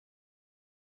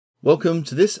Welcome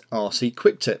to this RC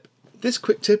Quick Tip. This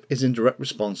quick tip is in direct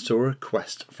response to a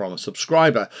request from a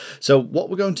subscriber. So what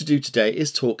we're going to do today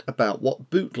is talk about what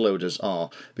bootloaders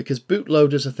are, because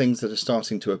bootloaders are things that are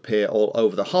starting to appear all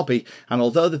over the hobby, and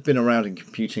although they've been around in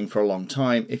computing for a long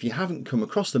time, if you haven't come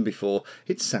across them before,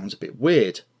 it sounds a bit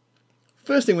weird.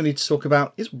 First thing we need to talk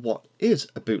about is what is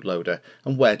a bootloader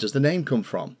and where does the name come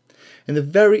from. In the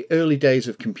very early days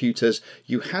of computers,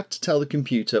 you had to tell the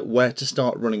computer where to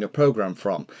start running a program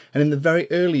from, and in the very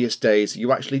earliest days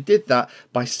you actually did that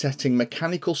by setting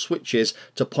mechanical switches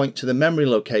to point to the memory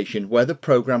location where the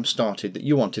program started that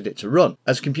you wanted it to run.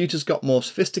 As computers got more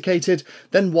sophisticated,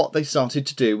 then what they started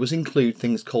to do was include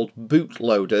things called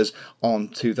bootloaders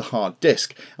onto the hard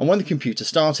disk, and when the computer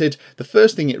started, the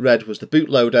first thing it read was the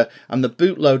bootloader, and the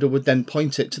bootloader would then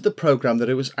point it to the program that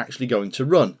it was actually going to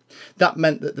run. That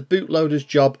meant that the bootloader's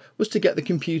job was to get the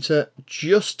computer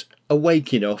just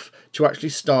awake enough to actually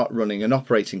start running an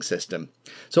operating system.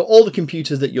 So all the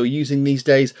computers that you're using these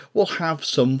days will have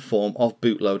some form of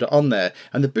bootloader on there,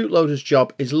 and the bootloader's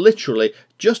job is literally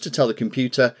just to tell the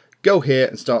computer, go here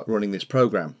and start running this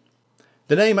program.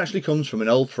 The name actually comes from an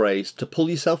old phrase, to pull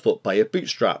yourself up by your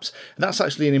bootstraps, and that's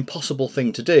actually an impossible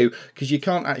thing to do because you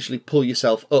can't actually pull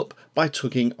yourself up by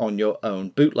tugging on your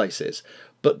own bootlaces.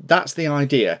 But that's the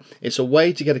idea. It's a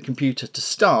way to get a computer to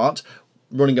start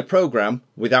running a program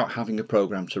without having a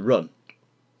program to run.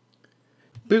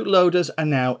 Bootloaders are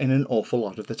now in an awful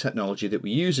lot of the technology that we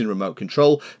use in remote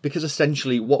control, because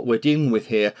essentially what we're dealing with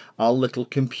here are little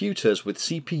computers with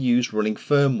CPUs running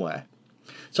firmware.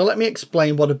 So let me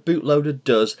explain what a bootloader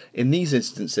does in these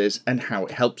instances and how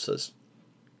it helps us.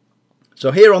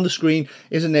 So here on the screen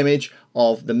is an image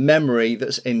of the memory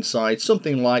that's inside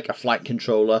something like a flight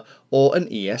controller or an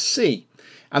ESC.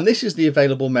 And this is the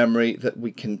available memory that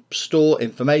we can store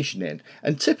information in.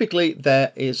 And typically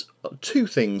there is two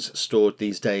things stored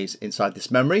these days inside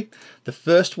this memory. The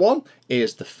first one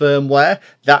is the firmware.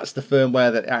 That's the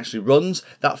firmware that it actually runs.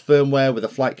 That firmware with a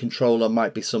flight controller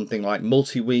might be something like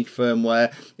multi-week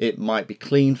firmware. It might be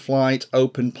Clean Flight,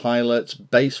 Open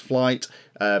Pilot, Base Flight,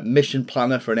 Mission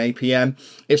Planner for an APM.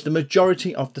 It's the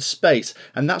majority of the space,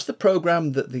 and that's the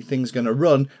program that the thing's going to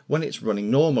run when it's running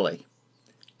normally.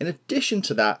 In addition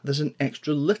to that, there's an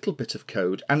extra little bit of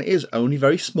code, and it is only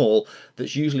very small,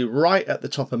 that's usually right at the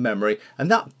top of memory,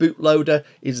 and that bootloader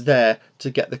is there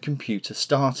to get the computer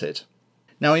started.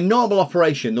 Now in normal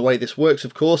operation, the way this works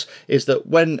of course is that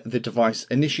when the device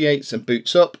initiates and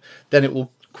boots up, then it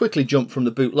will quickly jump from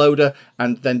the bootloader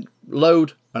and then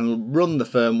load and run the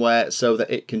firmware so that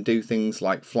it can do things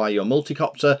like fly your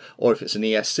multicopter, or if it's an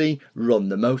ESC, run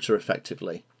the motor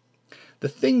effectively. The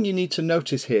thing you need to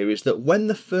notice here is that when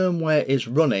the firmware is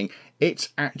running, it's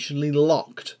actually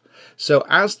locked. So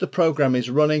as the program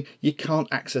is running, you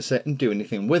can't access it and do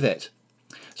anything with it.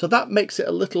 So that makes it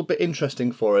a little bit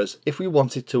interesting for us if we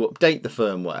wanted to update the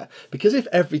firmware, because if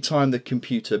every time the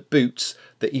computer boots,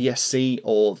 the ESC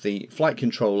or the flight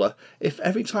controller, if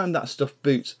every time that stuff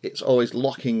boots it's always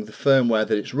locking the firmware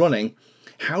that it's running,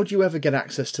 how do you ever get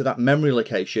access to that memory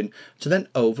location to then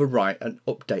overwrite and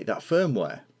update that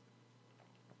firmware?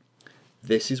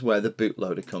 This is where the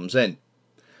bootloader comes in.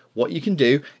 What you can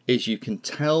do is you can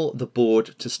tell the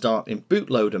board to start in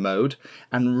bootloader mode,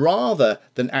 and rather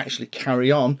than actually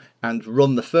carry on and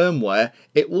run the firmware,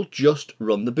 it will just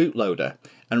run the bootloader.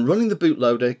 And running the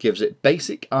bootloader gives it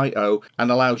basic I/O and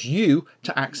allows you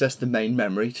to access the main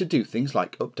memory to do things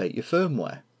like update your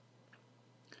firmware.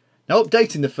 Now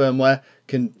updating the firmware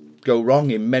can go wrong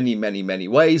in many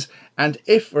ways, and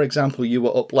if for example you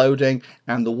were uploading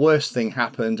and the worst thing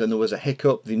happened and there was a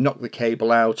hiccup, they knocked the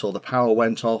cable out or the power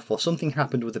went off or something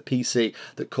happened with the PC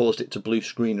that caused it to blue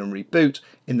screen and reboot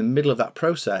in the middle of that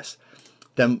process,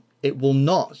 then it will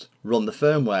not run the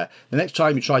firmware. The next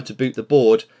time you try to boot the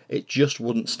board, it just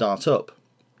wouldn't start up.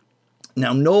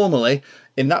 Now normally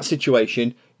in that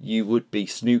situation you would be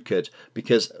snookered,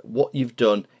 because what you've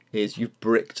done is you've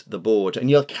bricked the board, and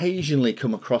you'll occasionally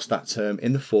come across that term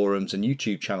in the forums and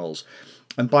YouTube channels.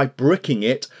 And by bricking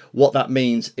it, what that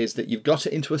means is that you've got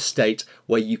it into a state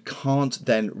where you can't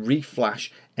then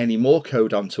reflash any more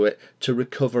code onto it to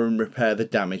recover and repair the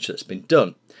damage that's been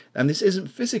done. And this isn't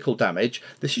physical damage,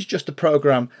 this is just a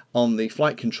program on the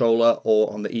flight controller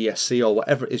or on the ESC or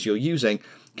whatever it is you're using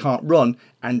can't run,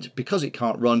 and because it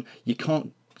can't run, you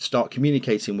can't start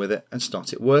communicating with it and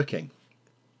start it working.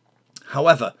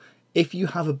 However, if you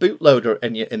have a bootloader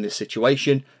and you're in this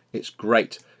situation, it's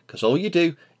great, because all you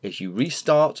do is you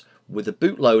restart with a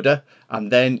bootloader and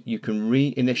then you can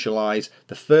reinitialize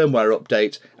the firmware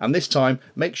update, and this time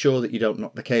make sure that you don't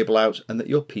knock the cable out and that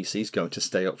your PC is going to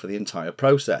stay up for the entire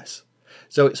process.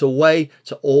 So it's a way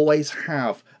to always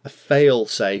have a fail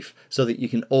safe so that you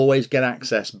can always get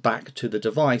access back to the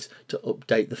device to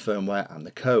update the firmware and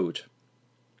the code.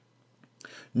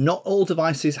 Not all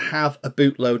devices have a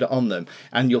bootloader on them,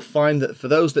 and you'll find that for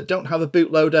those that don't have a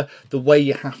bootloader, the way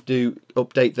you have to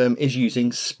update them is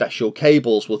using special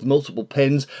cables with multiple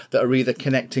pins that are either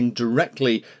connecting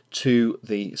directly to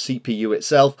the CPU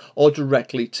itself or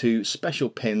directly to special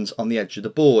pins on the edge of the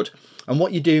board. And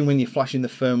what you're doing when you're flashing the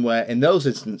firmware in those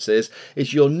instances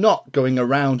is you're not going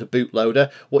around a bootloader.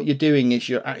 What you're doing is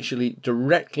you're actually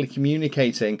directly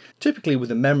communicating, typically with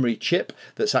a memory chip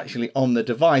that's actually on the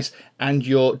device, and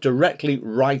you're directly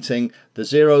writing the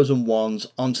zeros and ones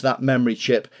onto that memory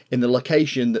chip in the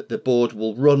location that the board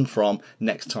will run from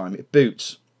next time it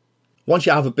boots. Once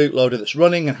you have a bootloader that's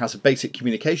running and has a basic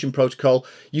communication protocol,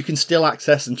 you can still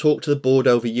access and talk to the board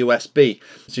over USB.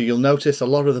 So you'll notice a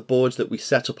lot of the boards that we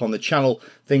set up on the channel,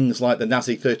 things like the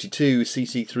NASI32,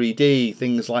 CC3D,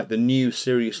 things like the new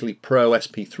Seriously Pro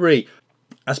SP3,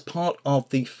 as part of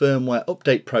the firmware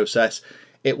update process,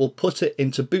 it will put it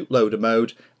into bootloader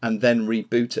mode and then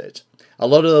reboot it. A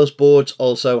lot of those boards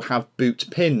also have boot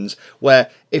pins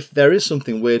where if there is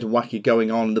something weird and wacky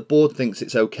going on and the board thinks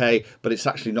it's okay but it's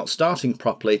actually not starting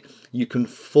properly, you can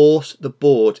force the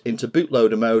board into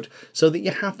bootloader mode so that you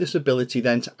have this ability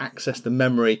then to access the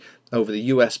memory over the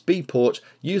USB port,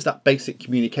 use that basic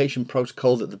communication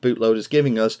protocol that the bootloader is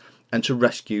giving us, and to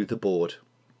rescue the board.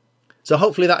 So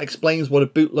hopefully that explains what a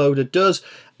bootloader does.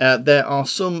 There are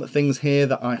some things here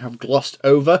that I have glossed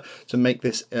over to make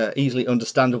this easily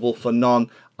understandable for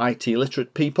non-IT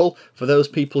literate people. For those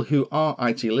people who are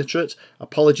IT literate,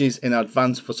 apologies in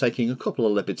advance for taking a couple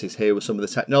of liberties here with some of the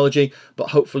technology,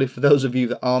 but hopefully for those of you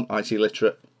that aren't IT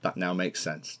literate, that now makes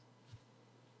sense.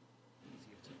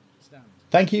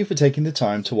 Thank you for taking the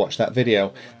time to watch that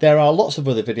video. There are lots of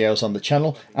other videos on the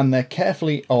channel and they're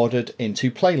carefully ordered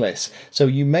into playlists, so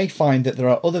you may find that there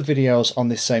are other videos on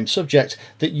this same subject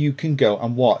that you can go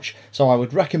and watch. So I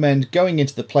would recommend going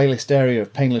into the playlist area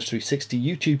of Painless 360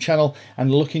 YouTube channel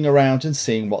and looking around and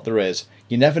seeing what there is.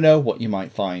 You never know what you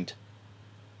might find.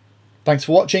 Thanks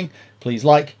for watching. Please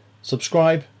like,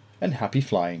 subscribe, and happy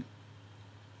flying.